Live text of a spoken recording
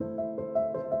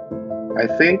I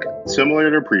think,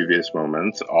 similar to previous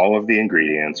moments, all of the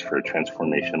ingredients for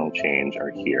transformational change are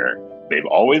here. They've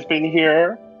always been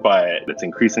here, but it's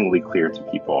increasingly clear to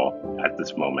people at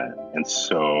this moment. And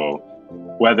so,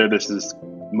 whether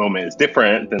moment is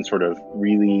different than sort of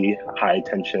really high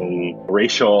tension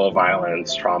racial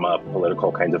violence, trauma,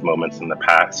 political kinds of moments in the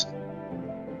past,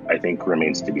 I think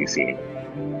remains to be seen.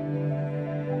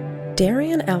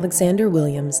 Darian Alexander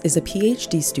Williams is a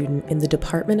PhD student in the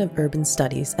Department of Urban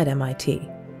Studies at MIT.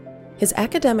 His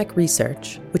academic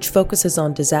research, which focuses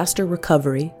on disaster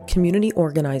recovery, community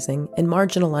organizing, and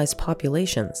marginalized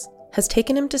populations, has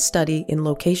taken him to study in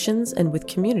locations and with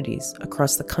communities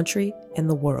across the country and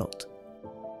the world.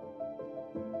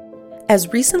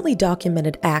 As recently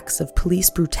documented acts of police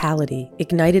brutality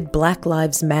ignited Black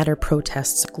Lives Matter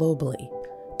protests globally,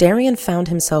 Darian found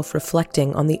himself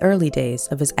reflecting on the early days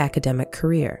of his academic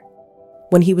career,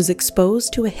 when he was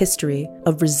exposed to a history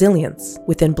of resilience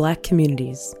within Black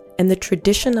communities and the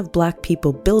tradition of Black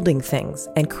people building things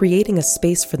and creating a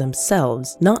space for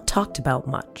themselves not talked about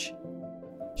much.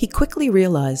 He quickly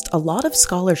realized a lot of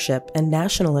scholarship and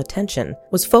national attention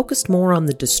was focused more on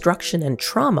the destruction and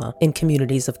trauma in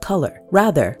communities of color,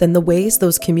 rather than the ways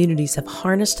those communities have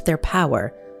harnessed their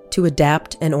power to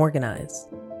adapt and organize.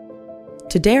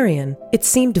 To Darian, it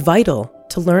seemed vital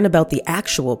to learn about the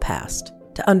actual past,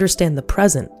 to understand the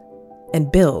present,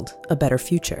 and build a better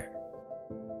future.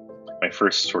 My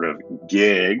first sort of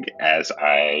gig as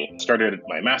I started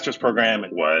my master's program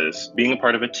was being a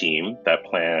part of a team that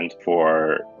planned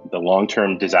for the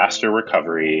long-term disaster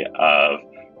recovery of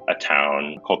a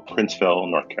town called Princeville,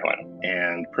 North Carolina.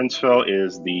 And Princeville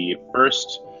is the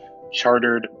first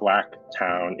chartered Black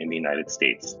town in the United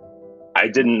States. I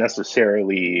didn't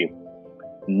necessarily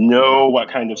know what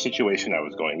kind of situation I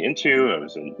was going into. I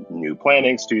was a new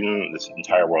planning student. This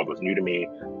entire world was new to me.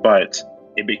 But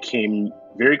it became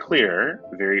very clear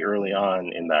very early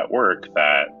on in that work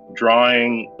that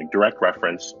drawing direct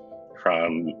reference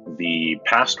from the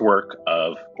past work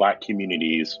of Black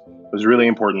communities was really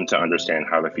important to understand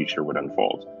how the future would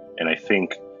unfold. And I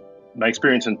think my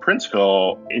experience in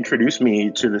Princeville introduced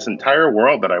me to this entire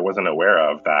world that I wasn't aware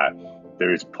of, that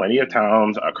there's plenty of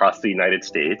towns across the United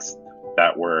States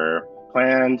that were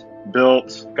planned,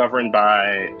 built,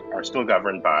 are still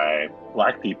governed by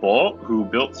Black people who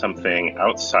built something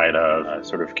outside of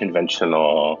sort of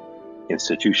conventional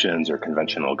institutions or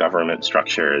conventional government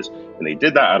structures. And they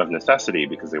did that out of necessity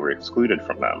because they were excluded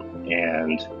from them.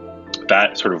 And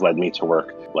that sort of led me to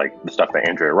work like the stuff that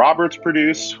Andrea Roberts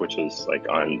produced, which is like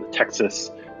on the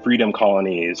Texas freedom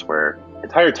colonies, where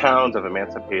entire towns of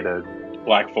emancipated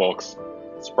Black folks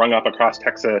sprung up across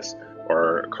Texas,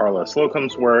 or Carla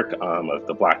Slocum's work of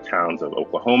the Black towns of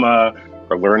Oklahoma,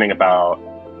 or learning about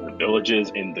the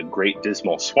villages in the Great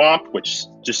Dismal Swamp, which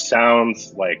just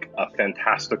sounds like a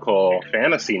fantastical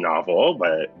fantasy novel,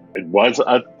 but it was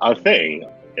a thing.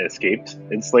 Escaped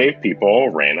enslaved people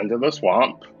ran into the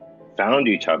swamp, found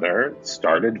each other,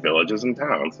 started villages and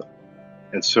towns.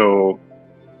 And so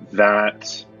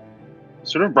that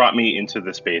sort of brought me into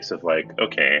the space of like,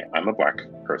 okay, I'm a Black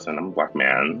person, I'm a Black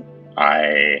man.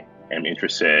 I am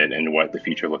interested in what the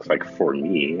future looks like for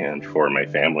me and for my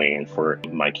family and for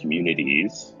my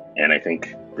communities. And I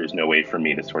think there's no way for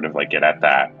me to sort of like get at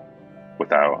that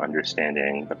without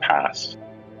understanding the past.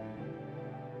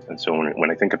 And so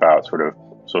when I think about sort of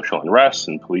social unrest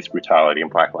and police brutality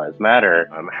and Black Lives Matter,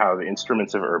 how the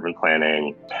instruments of urban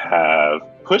planning have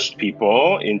pushed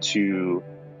people into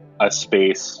a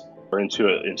space or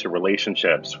into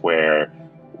relationships where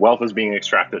wealth is being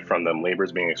extracted from them, labor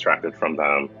is being extracted from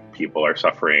them, people are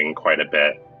suffering quite a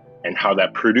bit, and how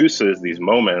that produces these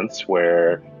moments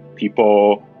where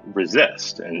people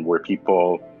resist and where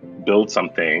people build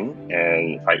something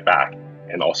and fight back.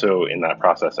 And also in that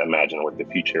process, imagine what the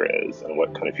future is and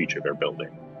what kind of future they're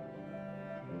building.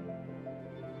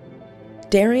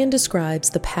 Darian describes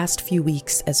the past few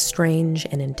weeks as strange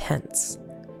and intense.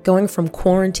 Going from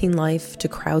quarantine life to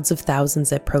crowds of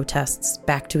thousands at protests,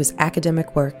 back to his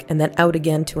academic work, and then out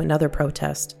again to another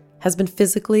protest, has been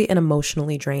physically and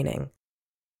emotionally draining.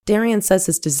 Darian says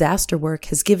his disaster work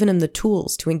has given him the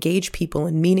tools to engage people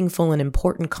in meaningful and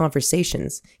important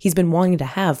conversations he's been wanting to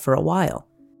have for a while.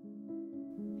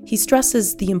 He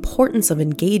stresses the importance of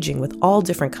engaging with all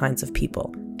different kinds of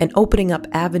people, and opening up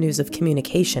avenues of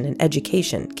communication and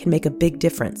education can make a big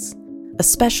difference,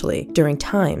 especially during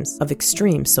times of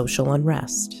extreme social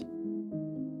unrest.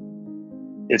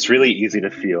 It's really easy to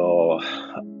feel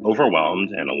overwhelmed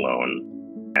and alone.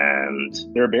 And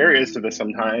there are barriers to this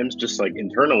sometimes, just like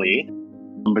internally.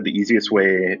 But the easiest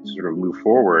way to sort of move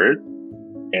forward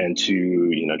and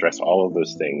to, address all of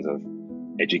those things of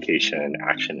education,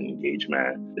 action, and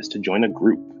engagement is to join a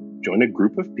group. Join a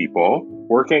group of people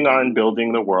working on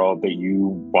building the world that you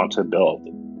want to build,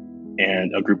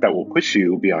 and a group that will push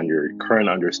you beyond your current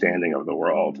understanding of the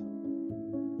world.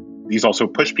 These also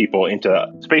push people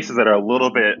into spaces that are a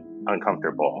little bit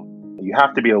uncomfortable. You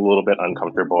have to be a little bit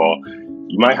uncomfortable.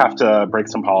 You might have to break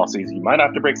some policies. You might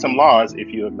have to break some laws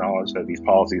if you acknowledge that these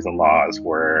policies and laws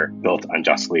were built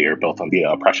unjustly or built on the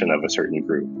oppression of a certain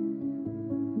group.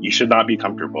 You should not be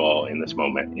comfortable in this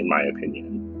moment, in my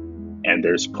opinion. And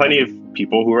there's plenty of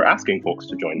people who are asking folks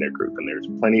to join their group. And there's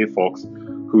plenty of folks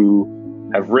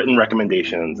who have written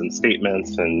recommendations and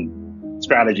statements and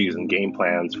strategies and game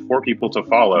plans for people to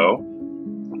follow.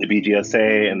 The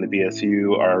BGSA and the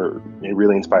BSU are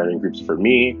really inspiring groups for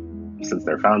me. Since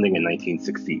their founding in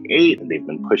 1968, they've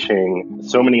been pushing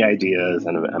so many ideas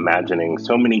and imagining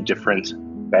so many different,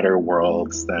 better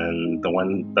worlds than the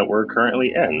one that we're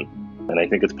currently in. And I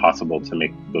think it's possible to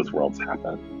make those worlds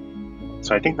happen.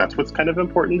 So I think that's what's kind of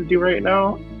important to do right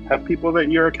now. Have people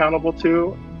that you're accountable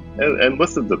to and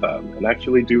listen to them and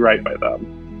actually do right by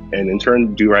them. And in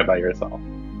turn, do right by yourself.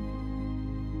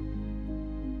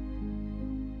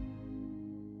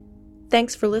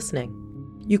 Thanks for listening.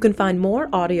 You can find more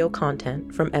audio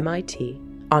content from MIT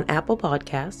on Apple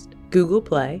Podcasts, Google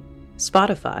Play,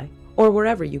 Spotify, or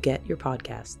wherever you get your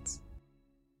podcasts.